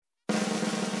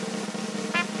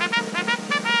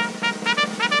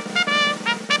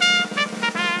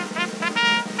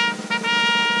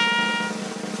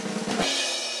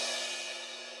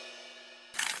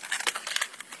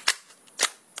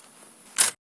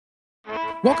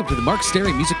Welcome to the Mark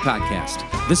Stary Music Podcast.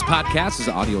 This podcast is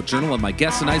an audio journal of my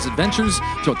guests and I's adventures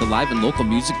throughout the live and local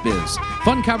music biz.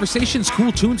 Fun conversations,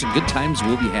 cool tunes, and good times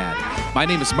will be had. My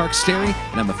name is Mark Stary,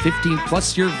 and I'm a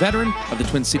 15-plus year veteran of the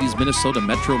Twin Cities, Minnesota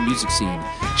metro music scene.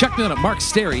 Check me out at Mark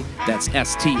Stary, that's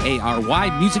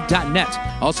S-T-A-R-Y, music.net.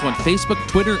 Also on Facebook,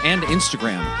 Twitter, and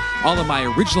Instagram. All of my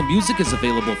original music is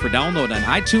available for download on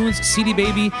iTunes, CD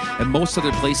Baby, and most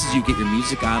other places you get your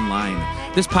music online.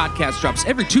 This podcast drops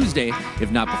every Tuesday,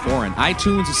 if not before, on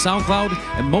iTunes, SoundCloud,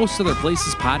 and most other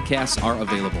places podcasts are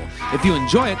available. If you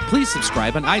enjoy it, please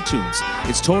subscribe on iTunes.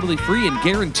 It's totally free and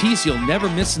guarantees you'll never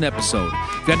miss an episode.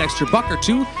 If you got an extra buck or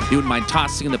two you wouldn't mind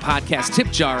tossing in the podcast tip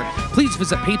jar, please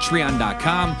visit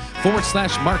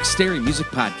patreon.com/Mark Stary Music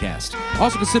Podcast.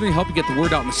 Also considering helping get the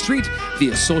word out in the street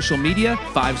via social media,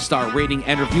 5-star rating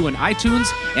and review on iTunes,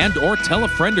 and or tell a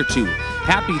friend or two.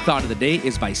 Happy Thought of the Day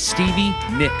is by Stevie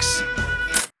Nicks.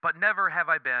 But never have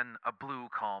I been a blue,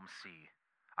 calm sea.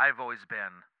 I've always been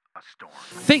a storm.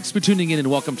 Thanks for tuning in and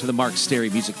welcome to the Mark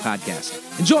Stary Music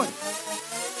Podcast. Enjoy!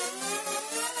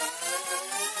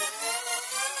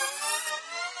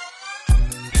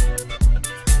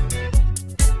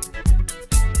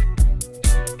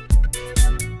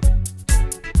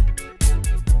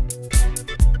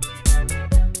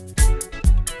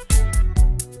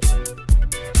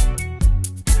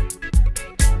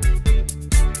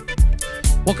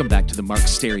 Welcome back to the Mark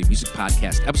Stary Music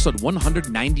Podcast, episode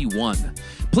 191.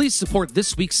 Please support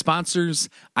this week's sponsors,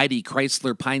 ID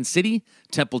Chrysler Pine City,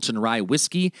 Templeton Rye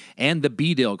Whiskey, and the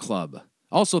B-Dale Club.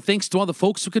 Also, thanks to all the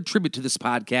folks who contribute to this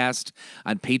podcast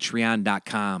on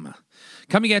patreon.com.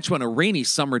 Coming at you on a rainy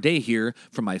summer day here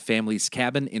from my family's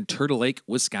cabin in Turtle Lake,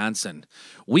 Wisconsin.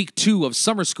 Week 2 of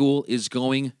summer school is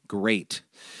going great.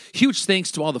 Huge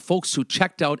thanks to all the folks who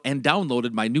checked out and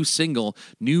downloaded my new single,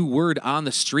 New Word on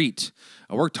the Street.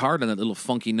 I worked hard on that little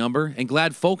funky number, and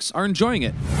glad folks are enjoying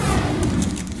it.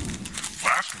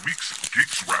 Last week's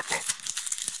Geeks Wrap-Up.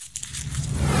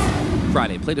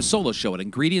 Friday, played a solo show at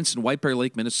Ingredients in White Bear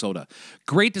Lake, Minnesota.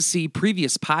 Great to see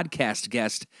previous podcast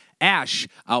guest Ash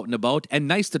out and about, and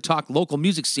nice to talk local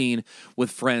music scene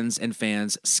with friends and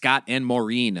fans Scott and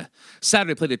Maureen.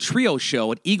 Saturday, played a trio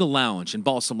show at Eagle Lounge in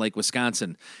Balsam Lake,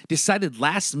 Wisconsin. Decided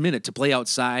last minute to play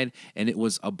outside, and it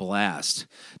was a blast.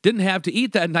 Didn't have to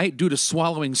eat that night due to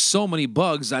swallowing so many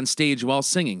bugs on stage while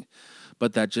singing,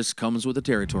 but that just comes with the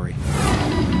territory.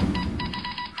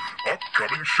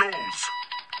 Upcoming shows.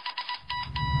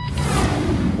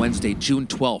 Wednesday, June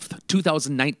 12th,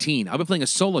 2019. I'll be playing a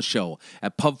solo show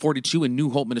at Pub 42 in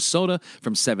New Hope, Minnesota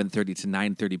from 7:30 to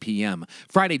 9:30 p.m.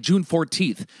 Friday, June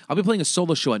 14th, I'll be playing a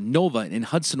solo show at Nova in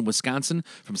Hudson, Wisconsin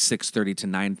from 6:30 to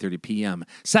 9:30 p.m.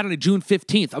 Saturday, June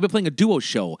 15th, I'll be playing a duo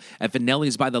show at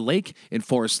Vanelli's by the Lake in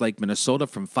Forest Lake, Minnesota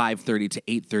from 5:30 to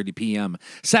 8:30 p.m.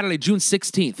 Saturday, June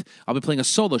 16th, I'll be playing a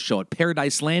solo show at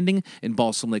Paradise Landing in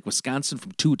Balsam Lake, Wisconsin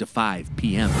from 2 to 5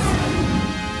 p.m.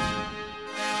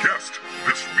 Guest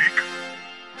this week.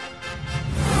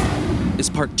 Is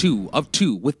part 2 of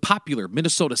 2 with popular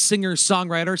Minnesota singer,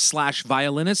 songwriter /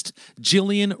 violinist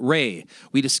Jillian Ray.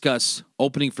 We discuss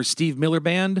opening for Steve Miller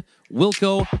Band,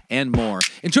 Wilco, and more.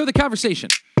 Enjoy the conversation.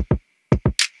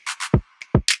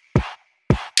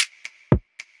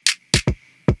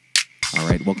 All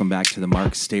right, welcome back to the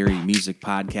Mark Stary Music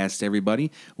Podcast,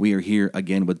 everybody. We are here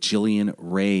again with Jillian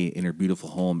Ray in her beautiful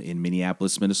home in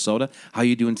Minneapolis, Minnesota. How are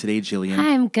you doing today, Jillian?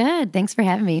 Hi, I'm good. Thanks for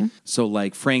having me. So,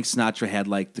 like, Frank Sinatra had,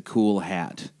 like, the cool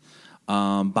hat.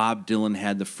 Bob Dylan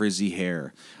had the frizzy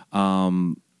hair.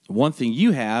 One thing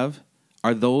you have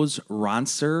are those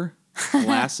Ronser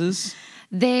glasses.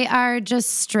 They are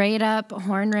just straight up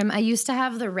horn rim. I used to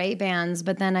have the Ray-Bans,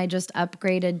 but then I just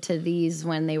upgraded to these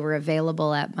when they were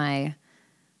available at my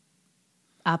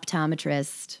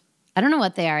optometrist. I don't know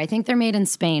what they are. I think they're made in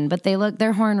Spain, but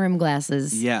they're horn rim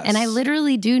glasses. Yes. And I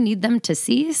literally do need them to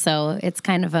see, so it's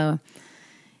kind of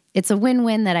it's a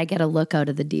win-win that I get a look out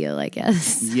of the deal, I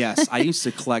guess. Yes, I used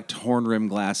to collect horn rim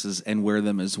glasses and wear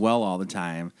them as well all the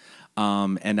time.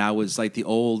 And I was like the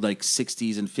old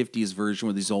 60s and 50s version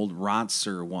with these old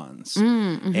Ronser ones.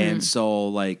 Mm-hmm. And so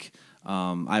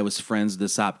I was friends with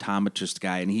this optometrist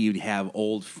guy, and he would have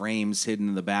old frames hidden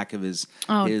in the back of his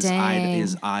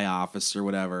eye office or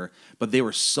whatever. But they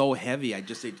were so heavy,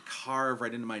 they'd carve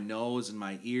right into my nose and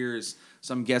my ears.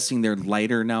 So I'm guessing they're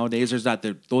lighter nowadays. Those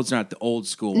are not the old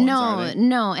school ones, are they?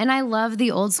 No. And I love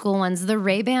the old school ones. The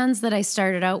Ray-Bans that I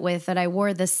started out with, that I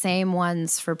wore the same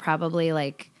ones for probably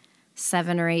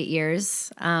 7 or 8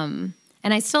 years. And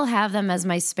I still have them as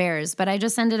my spares, but I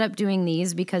just ended up doing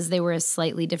these because they were a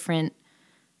slightly different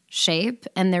shape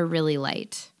and they're really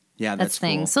light. Yeah, that's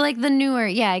thing. cool. So like the newer,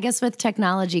 I guess with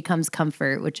technology comes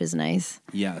comfort, which is nice.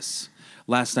 Yes.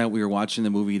 Last night we were watching the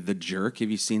movie The Jerk.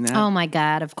 Have you seen that? Oh my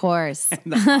God, of course.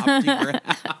 The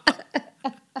Optigraph.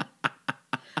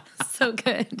 So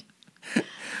good.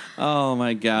 Oh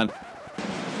my God.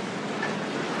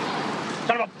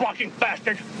 Son of a blocking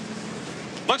bastard!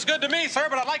 Looks good to me, sir,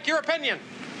 but I'd like your opinion.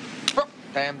 Oh,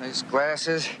 damn these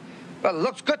glasses. Well, it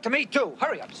looks good to me, too.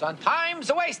 Hurry up, son.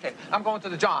 Time's wasted. I'm going to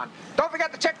the John. Don't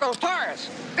forget to check those tires.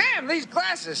 Damn these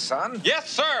glasses, son. Yes,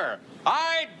 sir.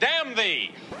 I damn thee.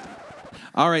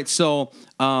 All right, so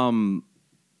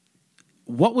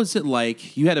what was it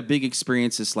like? You had a big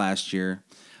experience this last year.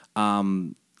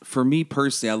 For me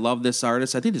personally, I love this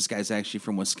artist. I think this guy's actually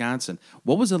from Wisconsin.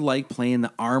 What was it like playing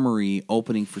the Armory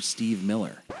opening for Steve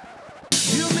Miller?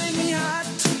 You make me hot,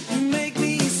 you make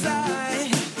me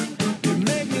sigh, you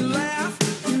make me laugh,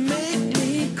 you make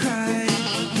me cry,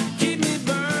 keep me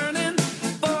burning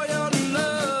for your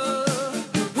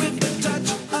love with the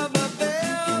touch of a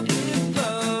velvet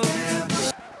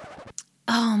glove.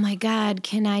 Oh my God,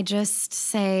 can I just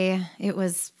say it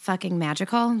was fucking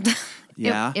magical?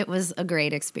 Yeah. It was a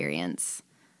great experience.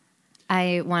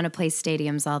 I want to play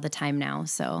stadiums all the time now,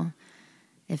 so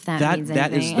if that means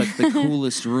That is anything. the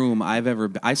coolest room I've ever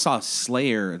been. I saw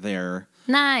Slayer there,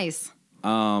 Nice.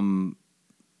 but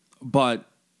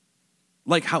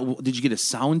like, how did you get a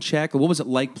sound check? What was it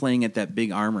like playing at that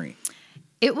big Armory?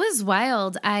 It was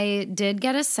wild. I did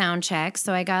get a sound check,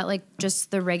 so I got like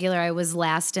just the regular. I was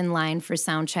last in line for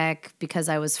sound check because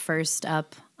I was first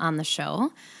up on the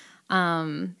show.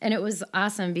 And it was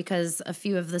awesome because a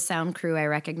few of the sound crew I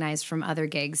recognized from other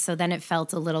gigs. So then it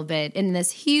felt a little bit in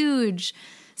this huge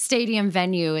stadium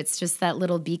venue. It's just that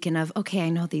little beacon of, okay, I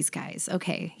know these guys.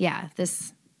 Okay, yeah,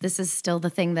 this is still the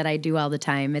thing that I do all the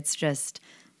time. It's just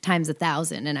times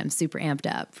 1,000 and I'm super amped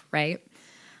up, right?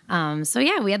 So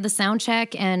yeah, we had the sound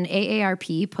check and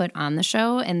AARP put on the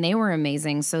show and they were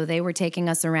amazing. So they were taking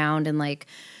us around and like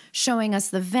showing us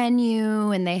the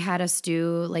venue and they had us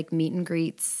do like meet and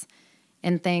greets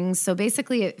and things. So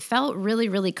basically it felt really,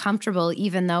 really comfortable,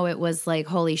 even though it was like,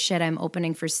 holy shit, I'm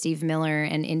opening for Steve Miller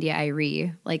and India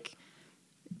Arie. Like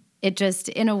it just,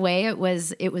 in a way, it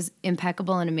was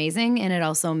impeccable and amazing. And it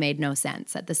also made no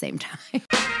sense at the same time.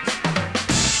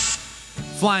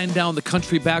 Flying down the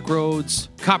country back roads,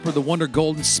 Copper the Wonder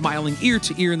Golden smiling ear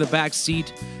to ear in the back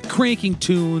seat, cranking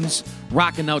tunes,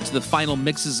 rocking out to the final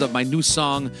mixes of my new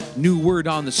song, New Word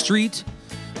on the Street.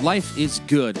 Life is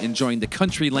good, enjoying the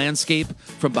country landscape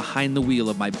from behind the wheel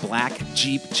of my black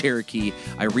Jeep Cherokee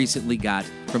I recently got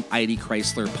from Heidi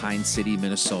Chrysler, Pine City,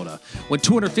 Minnesota. When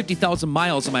 250,000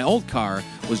 miles in my old car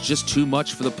was just too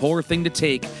much for the poor thing to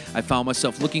take, I found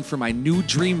myself looking for my new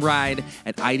dream ride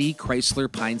at Heidi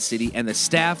Chrysler, Pine City, and the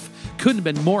staff couldn't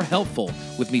have been more helpful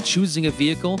with me choosing a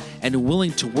vehicle and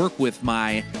willing to work with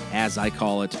my, as I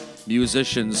call it,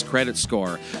 musician's credit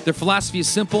score. Their philosophy is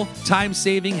simple,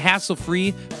 time-saving, hassle-free,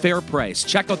 fair price.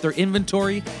 Check out their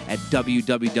inventory at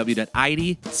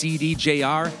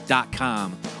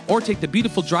www.idcdjr.com or take the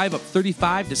beautiful drive up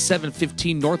 35 to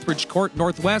 715 Northridge Court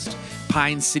Northwest,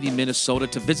 Pine City, Minnesota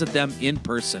to visit them in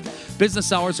person.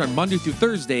 Business hours are Monday through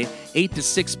Thursday, 8 to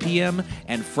 6 p.m.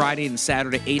 and Friday and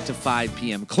Saturday, 8 to 5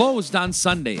 p.m. Closed on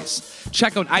Sundays.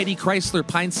 Check out ID Chrysler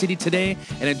Pine City today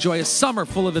and enjoy a summer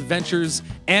full of adventures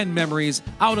and memories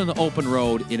out on the open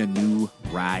road in a new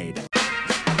ride.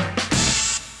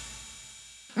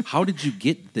 How did you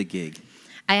get the gig?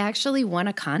 I actually won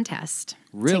a contest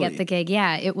Really? to get the gig.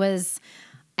 Yeah, it was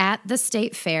at the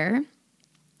state fair,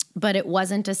 but it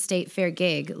wasn't a state fair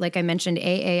gig. Like I mentioned,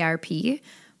 AARP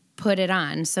put it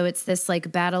on. So it's this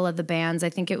like battle of the bands. I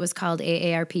think it was called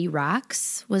AARP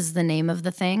Rocks was the name of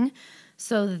the thing.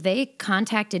 So they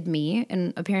contacted me,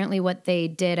 and apparently what they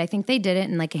did, I think they did it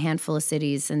in like a handful of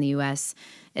cities in the U.S.,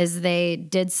 is they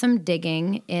did some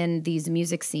digging in these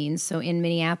music scenes. So in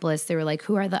Minneapolis, they were like,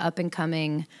 who are the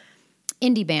up-and-coming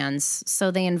indie bands? So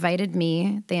they invited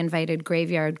me. They invited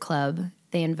Graveyard Club.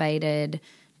 They invited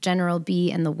General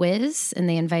B and the Wiz, and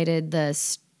they invited the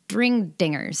String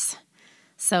Dingers.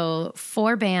 So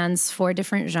 4 bands, 4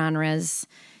 different genres.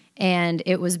 And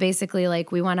it was basically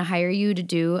like, we want to hire you to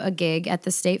do a gig at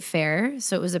the state fair.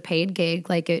 So it was a paid gig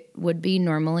like it would be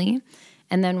normally.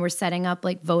 And then we're setting up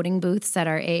like voting booths at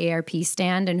our AARP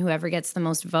stand, and whoever gets the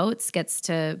most votes gets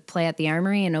to play at the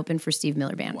Armory and open for Steve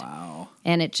Miller Band. Wow.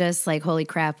 And it just like, holy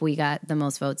crap, we got the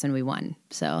most votes and we won.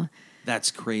 So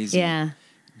That's crazy. yeah.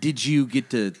 Did you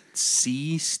get to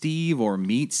see Steve or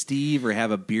meet Steve or have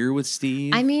a beer with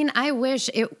Steve? I mean, I wish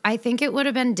it. I think it would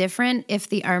have been different if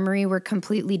the Armory were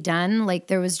completely done. Like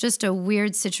there was just a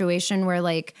weird situation where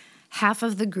like half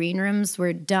of the green rooms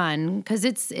were done because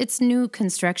it's new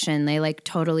construction. They like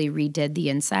totally redid the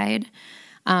inside.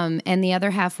 And the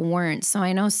other half weren't. So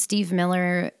I know Steve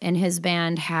Miller and his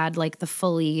band had like the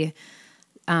fully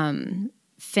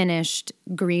finished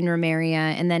green room area,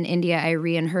 and then India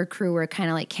Irie and her crew were kind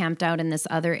of like camped out in this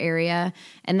other area.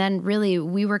 And then really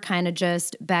we were kind of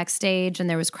just backstage, and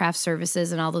there was craft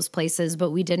services and all those places, but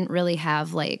we didn't really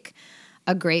have like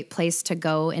a great place to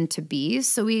go and to be.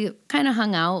 So we kind of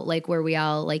hung out like where we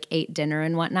all like ate dinner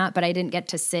and whatnot, but I didn't get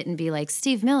to sit and be like,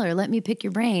 Steve Miller, let me pick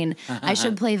your brain. I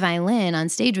should play violin on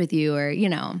stage with you, or, you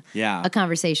know, Yeah. a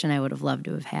conversation I would have loved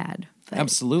to have had. But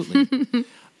Absolutely.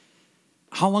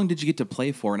 How long did you get to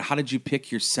play for, and how did you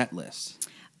pick your set list?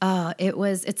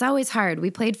 It's always hard. We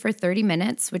played for 30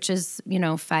 minutes, which is,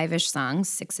 5-ish songs,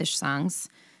 6-ish songs,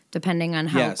 depending on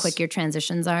how Yes. quick your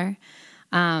transitions are.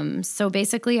 So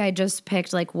basically I just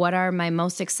picked like what are my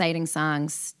most exciting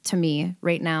songs to me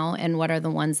right now, and what are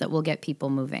the ones that will get people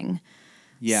moving.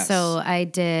 Yes. So I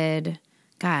did,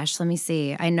 let me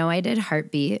see. I know I did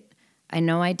Heartbeat. I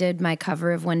know I did my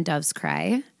cover of When Doves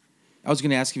Cry. I was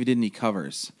going to ask if you did any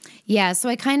covers. Yeah, so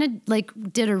I kind of like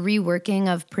did a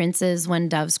reworking of Prince's When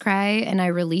Doves Cry, and I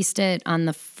released it on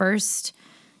the first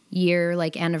year,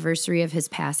 like anniversary of his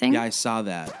passing. Yeah, I saw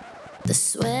that. The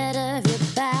sweat of your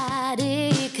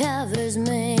body covers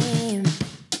me.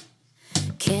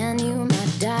 Can you, my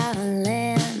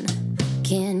darling,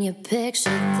 can you picture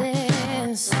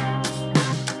this?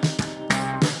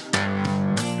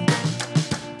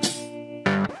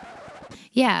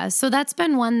 Yeah, so that's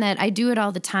been one that I do it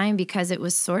all the time because it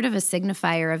was sort of a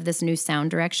signifier of this new sound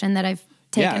direction that I've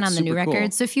taken Yeah, on the new super cool.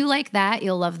 record. So if you like that,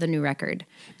 you'll love the new record.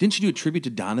 Didn't you do a tribute to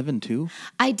Donovan, too?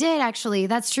 I did, actually.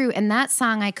 That's true. And that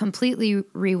song I completely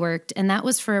reworked, and that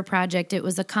was for a project. It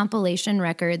was a compilation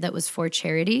record that was for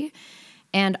charity.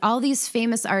 And all these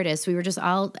famous artists, we were just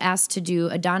all asked to do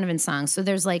a Donovan song. So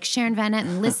there's like Sharon Van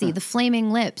Etten, Lissy, The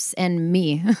Flaming Lips, and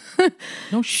me.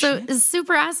 No So shit. it's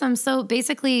super awesome. So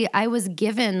basically, I was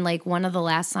given like one of the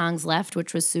last songs left,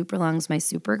 which was Superlong's My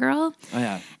Supergirl. Oh,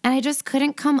 yeah. And I just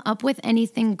couldn't come up with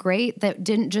anything great that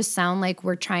didn't just sound like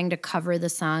we're trying to cover the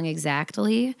song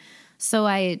exactly. So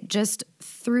I just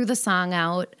threw the song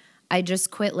out. I just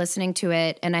quit listening to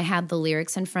it, and I had the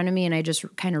lyrics in front of me, and I just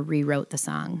kind of rewrote the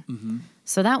song. Mm-hmm.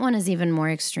 So that one is even more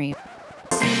extreme.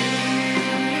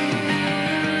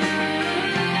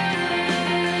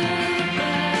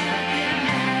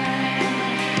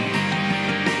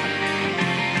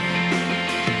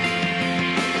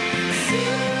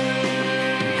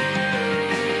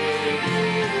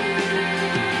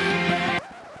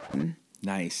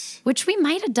 Nice. Which we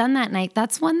might have done that night.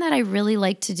 That's one that I really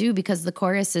like to do because the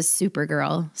chorus is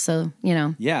Supergirl. So,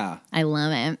 Yeah. I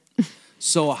love it.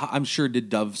 So I'm sure did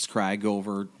Doves Cry go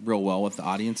over real well with the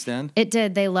audience then? It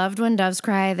did. They loved When Doves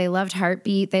Cry. They loved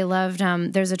Heartbeat. They loved,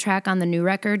 there's a track on the new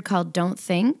record called Don't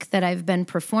Think that I've been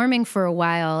performing for a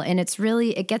while. And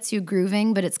it gets you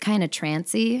grooving, but it's kind of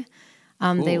trancy.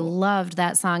 They Cool. loved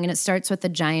that song. And it starts with a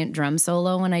giant drum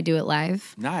solo when I do it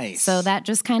live. Nice. So that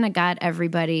just kind of got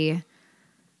everybody,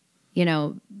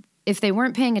 if they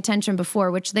weren't paying attention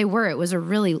before, which they were, it was a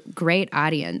really great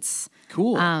audience.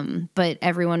 Cool. But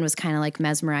everyone was kind of like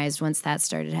mesmerized once that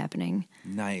started happening.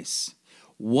 Nice.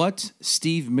 What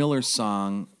Steve Miller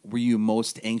song were you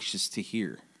most anxious to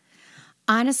hear?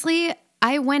 Honestly,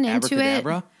 I went into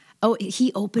Abracadabra? it. Oh,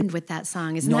 he opened with that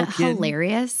song. Isn't No that kidding.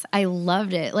 hilarious? I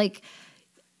loved it.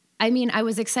 I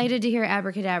was excited to hear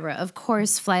Abracadabra. Of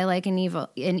course, Fly Like an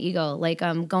Eagle. Like,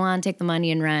 Go On, Take the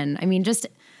Money and Run.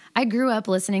 I grew up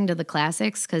listening to the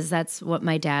classics because that's what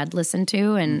my dad listened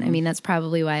to. And that's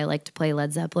probably why I like to play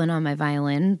Led Zeppelin on my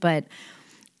violin. But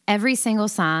every single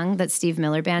song that Steve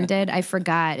Miller Band did, I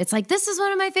forgot. It's like, this is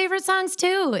one of my favorite songs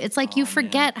too. It's like you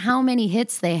forget how many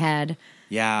hits they had.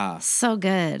 Yeah. So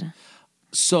good.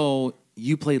 So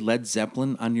you play Led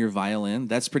Zeppelin on your violin?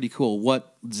 That's pretty cool.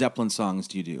 What Zeppelin songs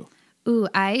do you do? Ooh,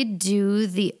 I do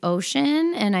The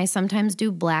Ocean, and I sometimes do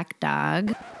Black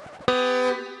Dog.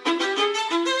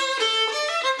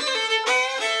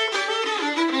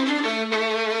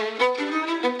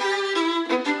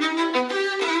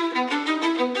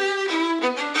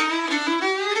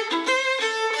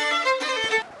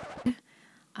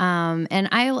 And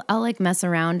I'll like mess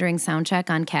around during sound check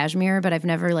on Kashmir, but I've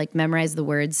never like memorized the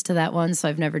words to that one, so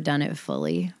I've never done it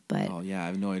fully. But Oh, yeah. I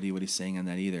have no idea what he's saying on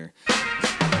that either.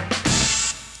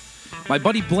 My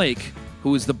buddy Blake,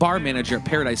 who is the bar manager at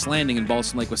Paradise Landing in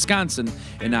Balsam Lake, Wisconsin,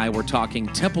 and I were talking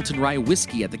Templeton Rye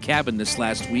whiskey at the cabin this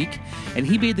last week, and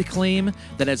he made the claim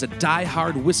that as a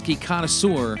die-hard whiskey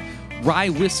connoisseur, Rye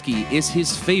whiskey is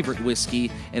his favorite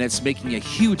whiskey, and it's making a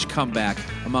huge comeback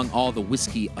among all the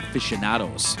whiskey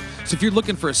aficionados. So if you're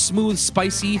looking for a smooth,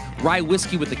 spicy rye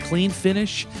whiskey with a clean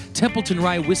finish, Templeton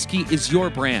Rye Whiskey is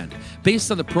your brand. Based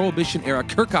on the Prohibition-era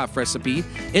Kirchhoff recipe,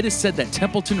 it is said that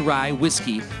Templeton Rye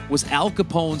Whiskey was Al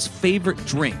Capone's favorite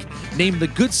drink, named the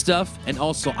good stuff and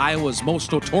also Iowa's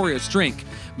most notorious drink.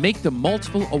 Make them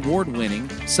multiple award-winning,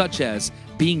 such as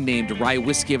being named Rye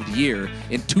Whiskey of the Year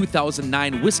in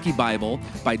 2009 Whiskey Bible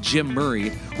by Jim Murray,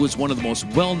 who is one of the most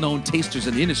well-known tasters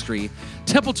in the industry.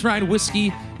 Templeton Rye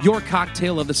Whiskey, your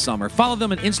cocktail of the summer. Follow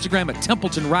them on Instagram at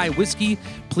Templeton Rye Whiskey.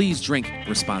 Please drink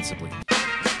responsibly.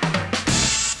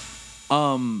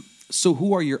 So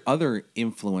who are your other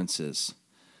influences?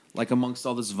 Like amongst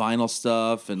all this vinyl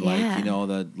stuff and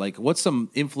what's some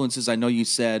influences? I know you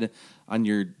said on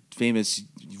your famous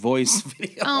Voice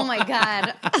video. Oh my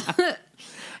God.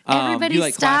 Everybody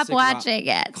like stop classic watching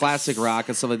it. Classic rock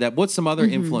and stuff like that. What's some other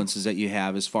influences that you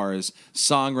have as far as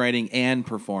songwriting and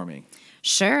performing?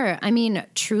 Sure. I mean,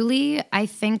 truly, I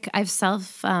think I've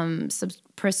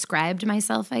prescribed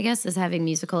myself, I guess, as having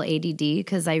musical ADD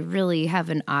because I really have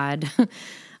an odd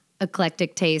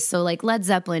eclectic taste. So like Led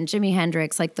Zeppelin, Jimi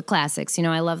Hendrix, like the classics. You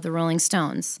know, I love the Rolling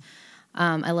Stones.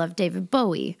 I love David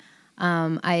Bowie.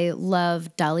 I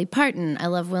love Dolly Parton. I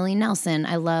love Willie Nelson.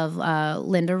 I love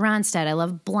Linda Ronstadt. I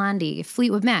love Blondie.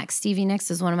 Fleetwood Mac. Stevie Nicks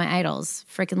is one of my idols.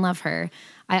 Freaking love her.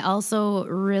 I also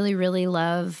really, really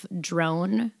love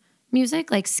drone music.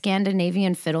 Like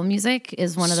Scandinavian fiddle music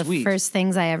is one of the first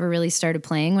things I ever really started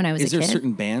playing when I was a kid. Is there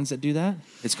certain bands that do that?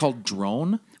 It's called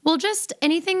drone? Well, just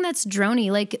anything that's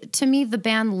droney. Like, to me, the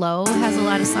band Low has a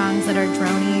lot of songs that are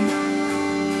droney.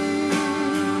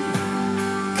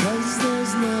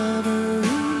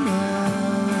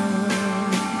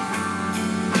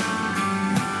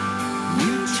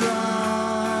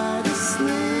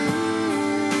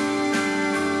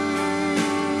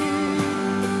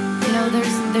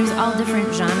 There's all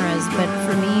different genres, but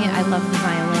for me, I love the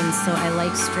violins, so I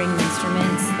like stringed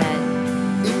instruments that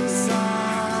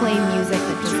play music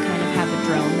that just kind of have a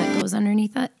drone that goes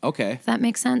underneath it. Okay. If that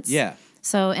makes sense? Yeah.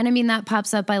 So, and I mean, that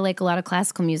pops up. I like a lot of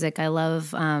classical music. I love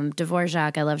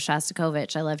Dvorak. I love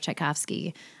Shostakovich. I love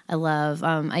Tchaikovsky. I love,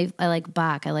 I like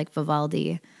Bach. I like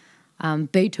Vivaldi.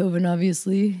 Beethoven,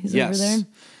 obviously, is over there.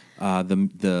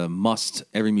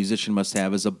 Every musician must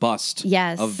have is a bust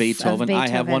of Beethoven. I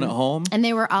have one at home. And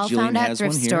they were all found at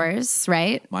thrift stores,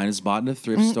 right? Mine is bought in a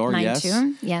thrift store, mine yes.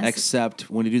 Too, yes. Except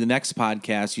when you do the next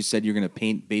podcast, you said you're going to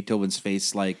paint Beethoven's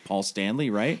face like Paul Stanley,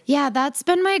 right? Yeah, that's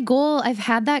been my goal. I've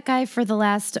had that guy for the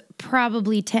last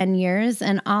probably 10 years,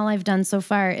 and all I've done so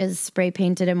far is spray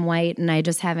painted him white, and I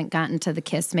just haven't gotten to the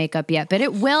Kiss makeup yet. But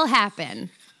it will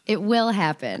happen. It will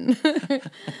happen.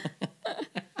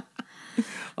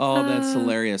 Oh, that's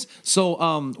hilarious.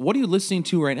 So what are you listening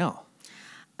to right now?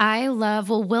 I love,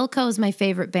 Wilco is my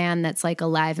favorite band that's like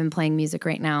alive and playing music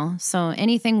right now. So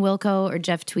anything Wilco or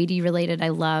Jeff Tweedy related, I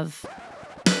love.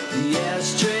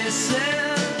 Yes, Tracy,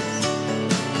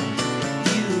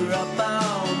 you were up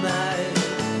all night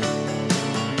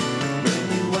when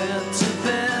you went to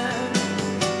bed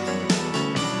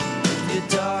with your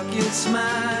darkest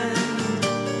mind.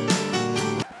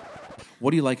 What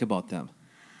do you like about them?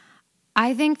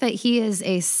 I think that he is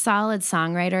a solid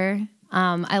songwriter.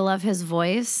 I love his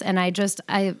voice, and I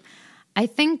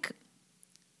think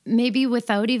maybe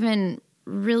without even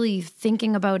really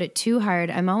thinking about it too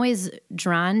hard, I'm always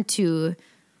drawn to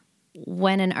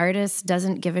when an artist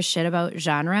doesn't give a shit about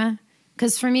genre.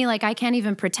 Because for me, like, I can't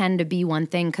even pretend to be one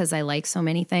thing because I like so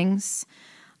many things.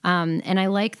 And I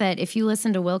like that if you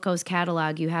listen to Wilco's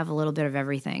catalog, you have a little bit of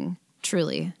everything,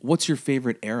 truly. What's your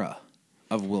favorite era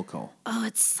of Wilco? Oh,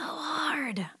 it's so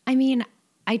hard. I mean,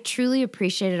 I truly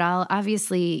appreciate it all.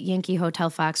 Obviously, Yankee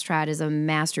Hotel Foxtrot is a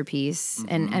masterpiece. Mm-hmm.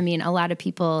 And I mean, a lot of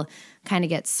people kind of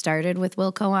get started with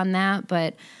Wilco on that,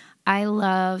 but I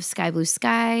love Sky Blue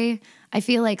Sky. I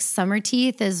feel like Summer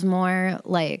Teeth is more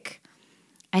like,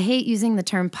 I hate using the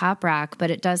term pop rock,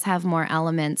 but it does have more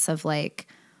elements of like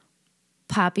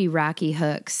poppy, rocky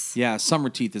hooks. Yeah, Summer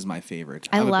Teeth is my favorite.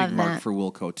 I I'm love a big mark that. for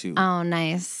Wilco too. Oh,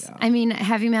 nice. Yeah. I mean,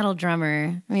 Heavy Metal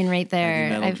Drummer. I mean, right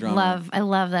there. I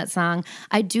love that song.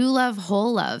 I do love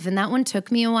Whole Love, and that one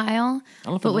took me a while. I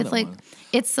don't know if I but know with that like, one.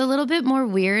 it's a little bit more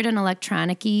weird and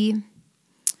electronic-y.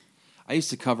 I used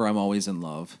to cover "I'm Always in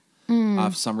Love"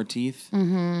 off Summer Teeth.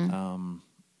 Mm-hmm.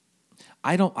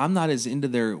 I'm not as into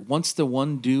their. Once the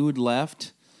one dude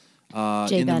left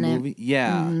Jay in Bennett. the movie,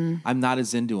 I'm not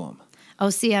as into him. Oh,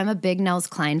 see, I'm a big Nels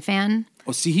Cline fan.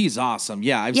 Oh, see, he's awesome.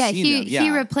 Yeah, I've Yeah, seen him. Yeah, he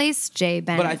replaced Jay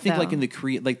Bennett. but I think though. like in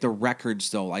the records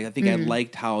though, like I think I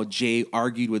liked how Jay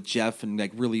argued with Jeff and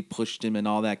like really pushed him and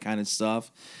all that kind of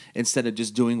stuff instead of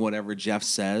just doing whatever Jeff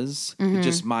says.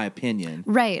 Just my opinion.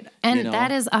 Right. And You know?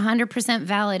 that is 100%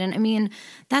 valid. And I mean,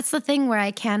 that's the thing where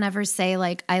I can't ever say,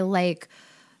 like, I like,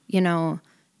 you know,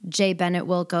 Jay Bennett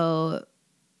Wilco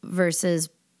versus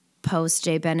post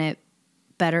Jay Bennett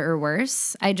better or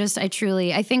worse. I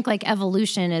think like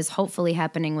evolution is hopefully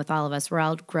happening with all of us. We're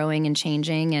all growing and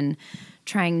changing and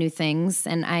trying new things.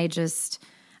 And I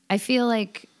feel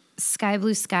like Sky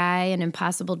Blue Sky and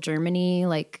Impossible Germany,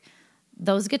 like,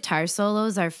 those guitar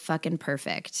solos are fucking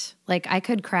perfect. Like, I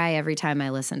could cry every time I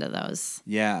listen to those,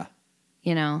 Yeah.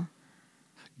 you know?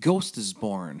 Ghost is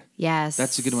Born. Yes.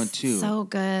 That's a good one, too. So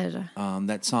good.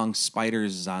 That song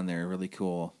Spiders is on there. Really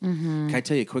cool. Can I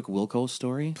tell you a quick Wilco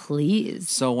story? Please.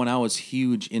 So when I was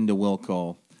huge into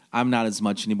Wilco, I'm not as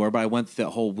much anymore, but I went through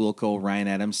that whole Wilco Ryan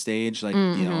Adams stage, like,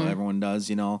 you know, everyone does,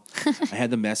 you know. I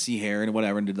had the messy hair and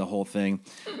whatever and did the whole thing.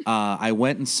 I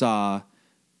went and saw...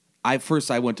 I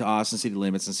went to Austin City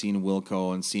Limits and seen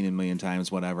Wilco and seen him a million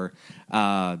times, whatever.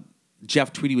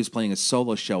 Jeff Tweedy was playing a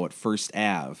solo show at First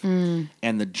Ave,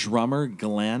 and the drummer,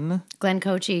 Glenn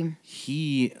Cochi.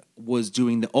 he was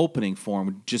doing the opening for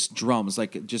him, just drums,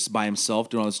 like just by himself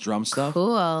doing all this drum stuff.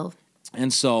 Cool.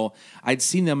 And so I'd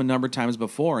seen them a number of times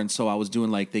before, and so I was doing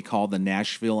like they call the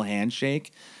Nashville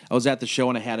handshake. I was at the show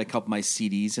and I had a couple of my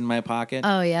CDs in my pocket.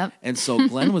 Oh, yep. And so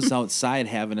Glenn was outside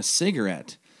having a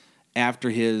cigarette after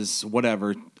his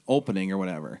whatever opening or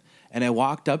whatever. And I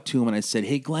walked up to him and I said,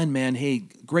 "Hey, Glenn, man, hey,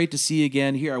 great to see you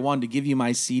again. Here, I wanted to give you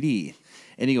my CD."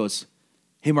 And he goes,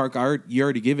 "Hey, Mark, you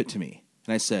already give it to me."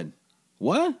 And I said,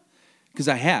 "What?" Because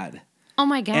I had. Oh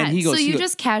my God. And he goes, so you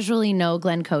just casually know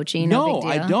Glenn Cochi? No, big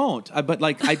deal. I don't. But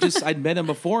like I'd met him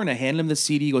before and I handed him the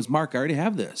CD. He goes, "Mark, I already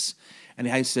have this." And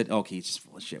I said, "Okay, he's just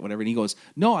full of shit, whatever." And he goes,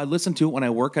 "No, I listen to it when I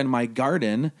work on my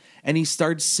garden." And he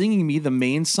started singing me the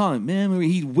main song. Man,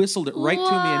 he whistled it right to me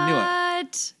and knew it.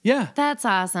 What? Yeah. That's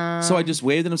awesome. So I just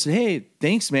waved at him and said, "Hey,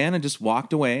 thanks, man," and just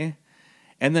walked away.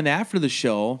 And then after the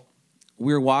show,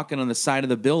 we were walking on the side of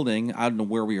the building. I don't know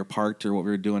where we were parked or what we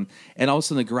were doing. And all of a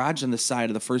sudden, the garage on the side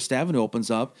of the First Avenue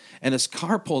opens up, and this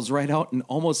car pulls right out and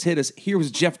almost hit us. Here was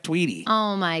Jeff Tweedy.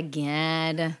 Oh, my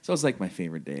God. So it was like my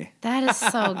favorite day. That is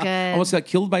so good. Almost got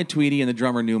killed by Tweedy, and the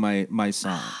drummer knew my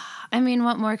song. I mean,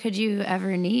 what more could you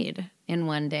ever need in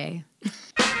one day?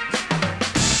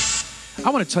 I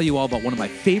want to tell you all about one of my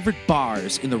favorite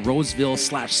bars in the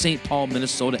Roseville/St. Paul,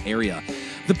 Minnesota area.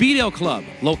 The B-Dale Club,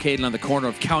 located on the corner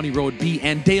of County Road B,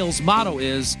 and Dale's motto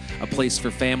is a place for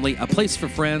family, a place for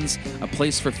friends, a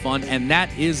place for fun, and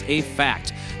that is a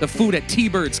fact. The food at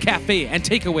T-Bird's Cafe and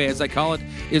Takeaway, as I call it,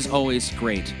 is always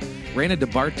great. Ran into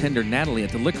bartender Natalie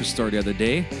at the liquor store the other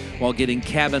day while getting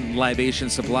cabin libation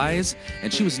supplies,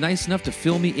 and she was nice enough to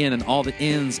fill me in on all the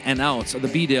ins and outs of the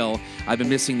B-Dale I've been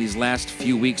missing these last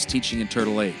few weeks teaching in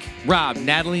Turtle Lake. Rob,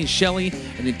 Natalie, Shelley,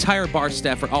 and the entire bar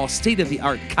staff are all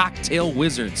state-of-the-art cocktail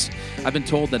wizards. I've been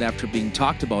told that after being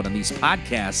talked about on these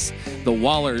podcasts, the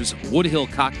Waller's Woodhill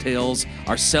cocktails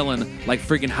are selling like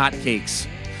friggin' hotcakes.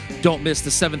 Don't miss the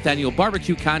 7th Annual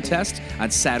Barbecue Contest on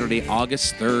Saturday,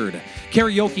 August 3rd.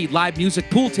 Karaoke, live music,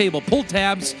 pool table, pull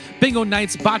tabs, bingo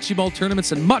nights, bocce ball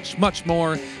tournaments, and much, much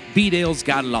more. B-Dale's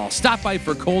got it all. Stop by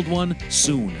for a cold one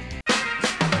soon.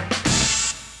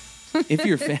 If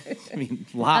you're a fan, I mean,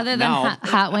 Other than now.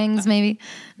 hot wings, maybe?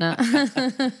 No.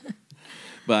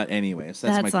 But anyways,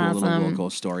 that's my cool awesome. little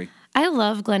Wilco story. I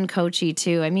love Glenn Cochi,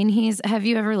 too. I mean, have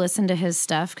you ever listened to his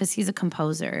stuff? Because he's a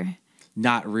composer.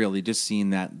 Not really. Just seeing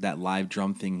that live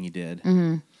drum thing he did.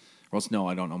 Mm-hmm. Or else, no,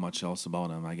 I don't know much else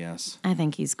about him, I guess. I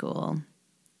think he's cool.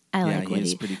 I like he what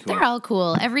is pretty cool. They're all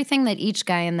cool. Everything that each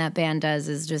guy in that band does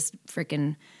is just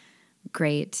freaking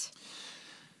great.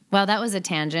 Well, that was a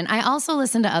tangent. I also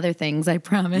listen to other things, I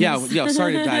promise. Yeah,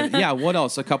 sorry to dive. Yeah, what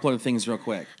else? A couple other things real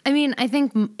quick. I mean, I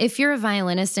think if you're a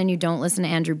violinist and you don't listen to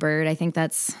Andrew Bird, I think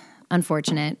that's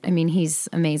unfortunate. I mean, he's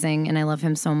amazing, and I love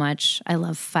him so much. I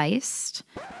love Feist.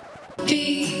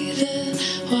 Be the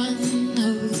one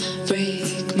who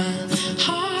break my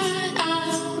heart.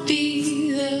 I'll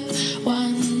be the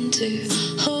one to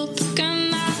hold the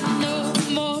gun. I know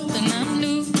more than I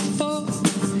knew before.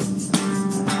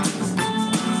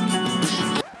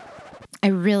 I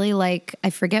really like, I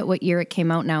forget what year it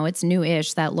came out now. It's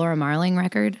new-ish, that Laura Marling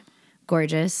record.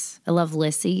 Gorgeous. I love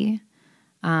Lissy.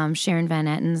 Sharon Van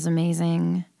Etten's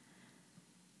amazing.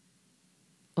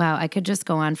 Wow, I could just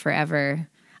go on forever.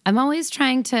 I'm always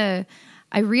trying to,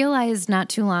 I realized not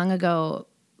too long ago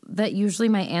that usually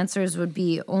my answers would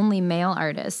be only male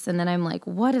artists. And then I'm like,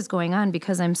 what is going on?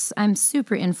 Because I'm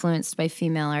super influenced by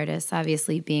female artists,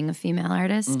 obviously being a female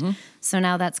artist. So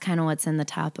now that's kind of what's in the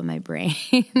top of my brain.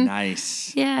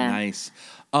 Nice. Yeah. Nice.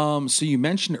 So you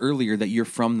mentioned earlier that you're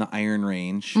from the Iron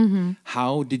Range.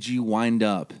 How did you wind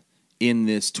up in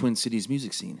this Twin Cities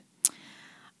music scene?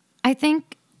 I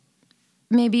think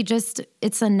maybe just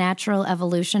it's a natural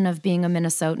evolution of being a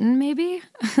Minnesotan, maybe.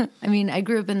 I mean, I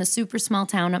grew up in the super small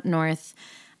town up north.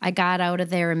 I got out of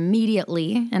there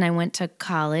immediately, and I went to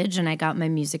college, and I got my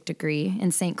music degree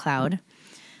in St. Cloud.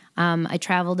 I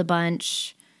traveled a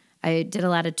bunch. I did a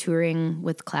lot of touring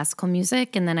with classical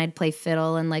music, and then I'd play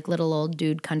fiddle in like little old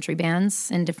dude country bands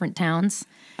in different towns.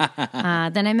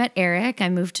 Then I met Eric. I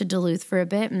moved to Duluth for a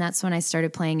bit, and that's when I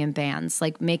started playing in bands,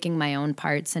 like making my own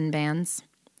parts in bands.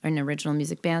 Or in original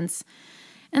music bands.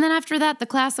 And then after that, the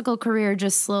classical career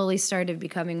just slowly started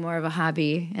becoming more of a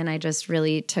hobby, and I just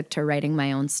really took to writing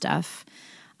my own stuff.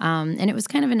 And it was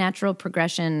kind of a natural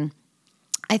progression.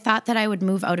 I thought that I would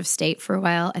move out of state for a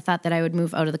while. I thought that I would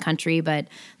move out of the country, but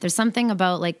there's something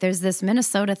about, like, there's this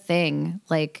Minnesota thing.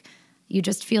 Like, you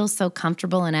just feel so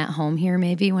comfortable and at home here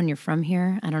maybe when you're from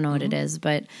here. I don't know what it is,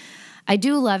 but I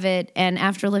do love it, and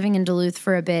after living in Duluth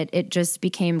for a bit, it just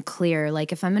became clear,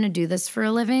 like, if I'm going to do this for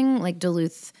a living, like,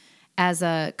 Duluth as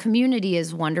a community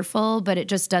is wonderful, but it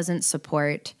just doesn't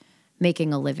support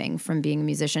making a living from being a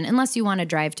musician, unless you want to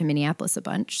drive to Minneapolis a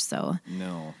bunch, so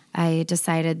No. I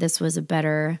decided this was a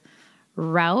better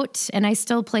route, and I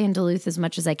still play in Duluth as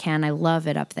much as I can. I love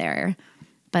it up there,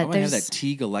 but I want to have that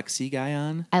Teague Alexi guy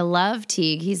on. I love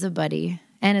Teague. He's a buddy,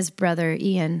 and his brother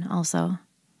Ian also.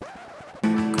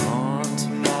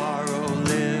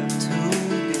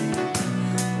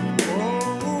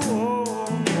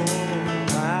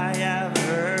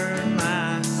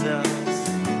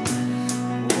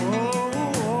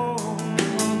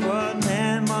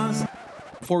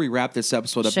 Before we wrap this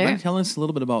episode up, Sure. you want to tell us a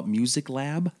little bit about Music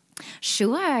Lab?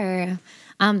 Sure.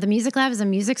 The Music Lab is a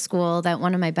music school that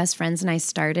one of my best friends and I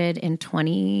started in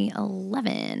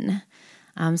 2011.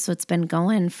 So it's been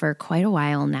going for quite a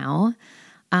while now.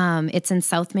 It's in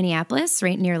South Minneapolis,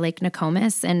 right near Lake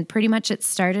Nokomis. And pretty much it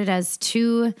started as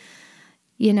two,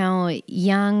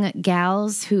 young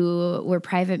gals who were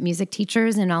private music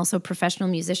teachers and also professional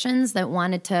musicians that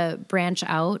wanted to branch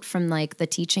out from like the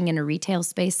teaching in a retail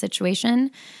space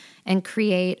situation and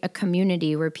create a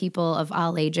community where people of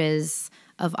all ages,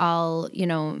 of all,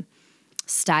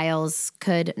 styles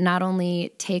could not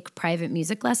only take private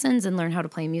music lessons and learn how to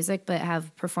play music, but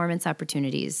have performance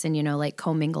opportunities and, like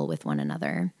commingle with one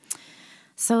another.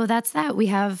 So that's that. We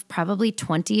have probably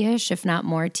 20-ish, if not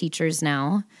more, teachers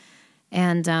now.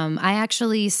 And I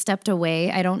actually stepped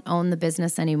away. I don't own the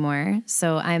business anymore.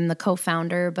 So I'm the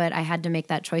co-founder, but I had to make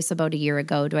that choice about a year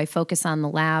ago. Do I focus on the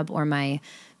lab or my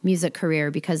music career?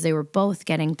 Because they were both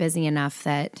getting busy enough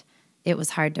that it was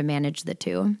hard to manage the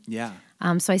two. Yeah.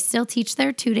 So I still teach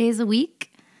there 2 days a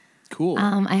week. Cool.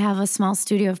 I have a small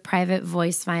studio of private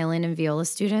voice, violin, and viola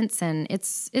students, and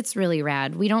it's really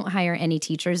rad. We don't hire any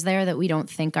teachers there that we don't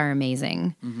think are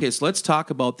amazing. Okay, so let's talk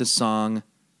about the song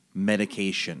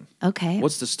Medication. Okay.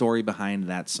 What's the story behind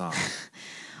that song?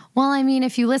 Well, I mean,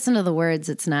 if you listen to the words,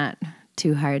 it's not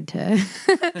too hard to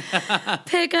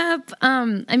pick up.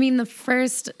 I mean, the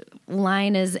first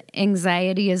line is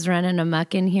anxiety is running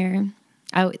amok in here,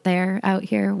 out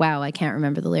here. Wow, I can't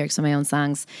remember the lyrics of my own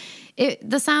songs.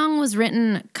 The song was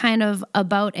written kind of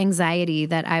about anxiety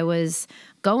that I was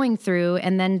going through,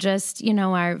 and then just,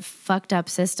 our fucked up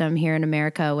system here in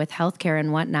America with healthcare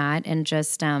and whatnot, and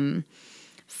just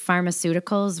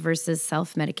pharmaceuticals versus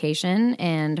self-medication,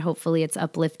 and hopefully it's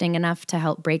uplifting enough to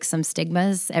help break some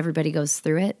stigmas. Everybody goes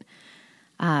through it.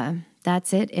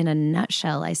 That's it in a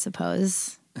nutshell, I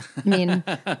suppose. I mean,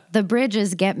 the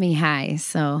bridges get me high,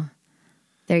 so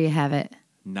there you have it.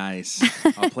 Nice.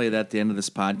 I'll play that at the end of this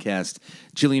podcast.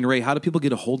 Jillian Ray, how do people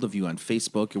get a hold of you on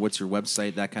Facebook, or what's your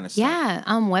website, that kind of stuff? Yeah,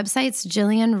 website's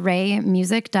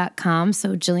JillianRayMusic.com,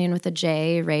 so Jillian with a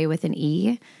J, Ray with an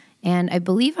E. And I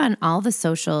believe on all the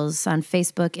socials, on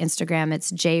Facebook, Instagram,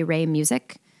 it's J Ray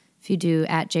Music. If you do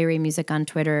 @J Ray Music on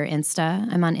Twitter or Insta,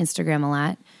 I'm on Instagram a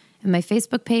lot. And my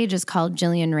Facebook page is called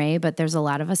Jillian Ray, but there's a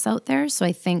lot of us out there. So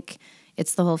I think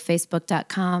it's the whole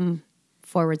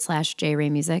Facebook.com/J Ray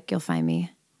Music. You'll find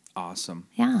me. Awesome.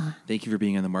 Yeah. Thank you for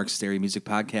being on the Mark Stary Music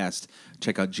Podcast.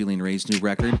 Check out Jillian Ray's new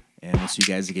record, and we'll see you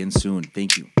guys again soon.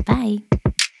 Thank you. Bye.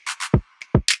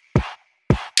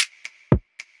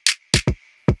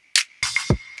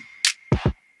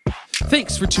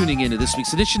 Thanks for tuning in to this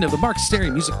week's edition of the Mark Stary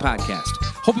Music Podcast.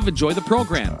 Hope you've enjoyed the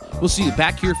program. We'll see you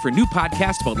back here for a new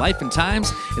podcast about life and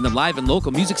times in the live and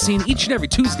local music scene each and every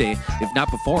Tuesday, if not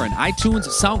before, on iTunes,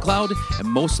 SoundCloud, and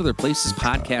most other places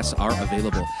podcasts are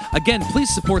available. Again,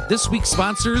 please support this week's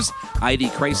sponsors, ID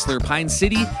Chrysler Pine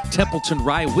City, Templeton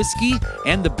Rye Whiskey,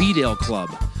 and the B-Dale Club.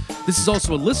 This is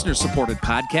also a listener-supported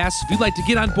podcast. If you'd like to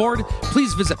get on board,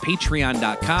 please visit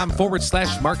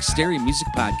patreon.com/Mark Stary Music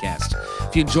Podcast.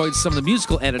 If you enjoyed some of the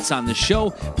musical edits on this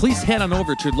show, please head on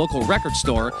over to your local record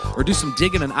store or do some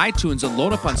digging on iTunes and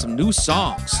load up on some new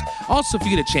songs. Also, if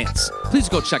you get a chance, please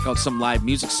go check out some live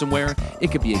music somewhere. It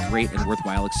could be a great and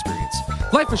worthwhile experience.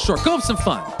 Life is short. Go have some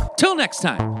fun. Till next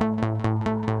time.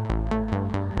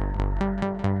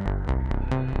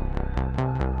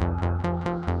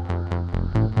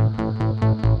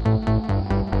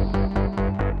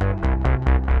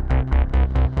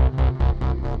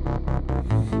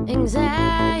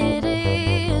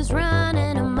 Anxiety is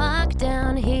running amok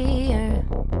down here.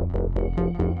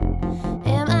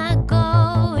 Am I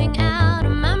going out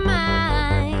of my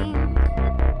mind?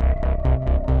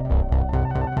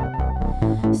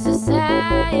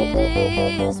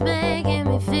 Society is making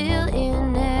me feel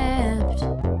inept.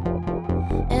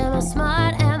 Am I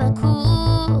smart? Am I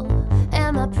cool?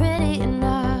 Am I pretty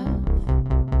enough?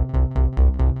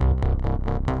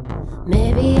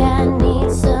 Maybe I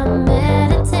need some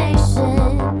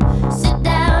meditation. Sit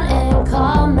down and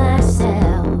calm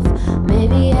myself.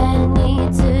 Maybe I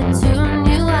need to tune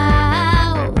you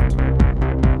out.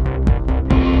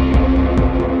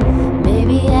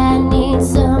 Maybe I need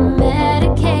some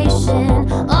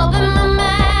medication. Open my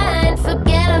mind,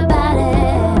 forget about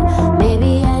it.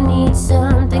 Maybe I need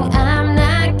something I'm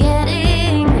not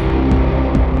getting.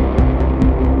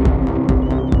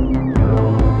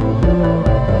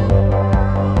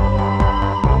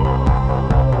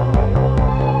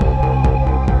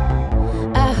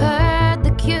 I heard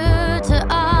the cure to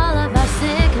all of our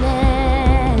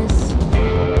sickness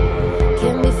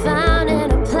can be found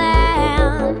in a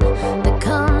plant that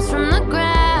comes from the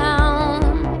ground.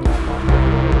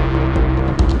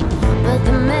 But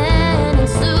the men in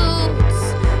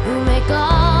suits who make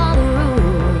all the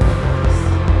rules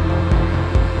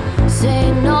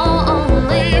say no,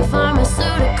 only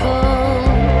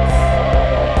pharmaceuticals.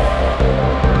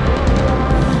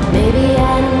 Maybe I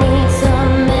need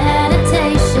some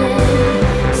meditation.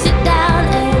 Sit down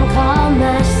and calm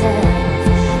myself.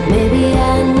 Maybe I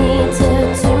need to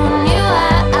tune you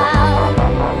out.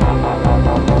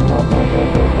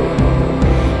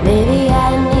 Maybe I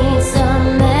need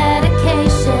some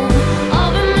medication.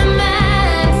 Open my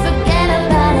mind, forget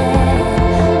about it.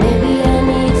 Maybe I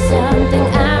need something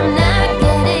I'm not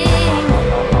getting.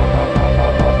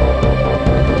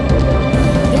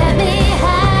 Get me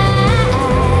high.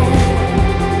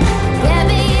 Get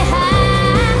me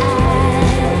high.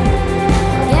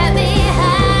 Get me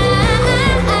high.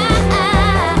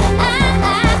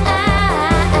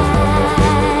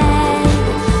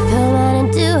 Come on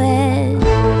and do it.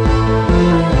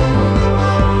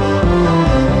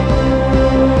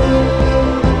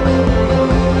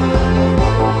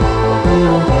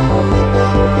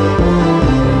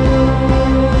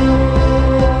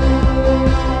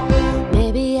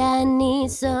 Maybe I need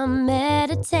some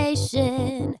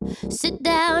meditation. Sit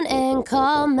down and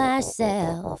calm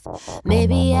myself.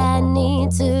 Maybe I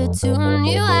need to tune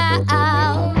you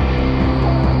out.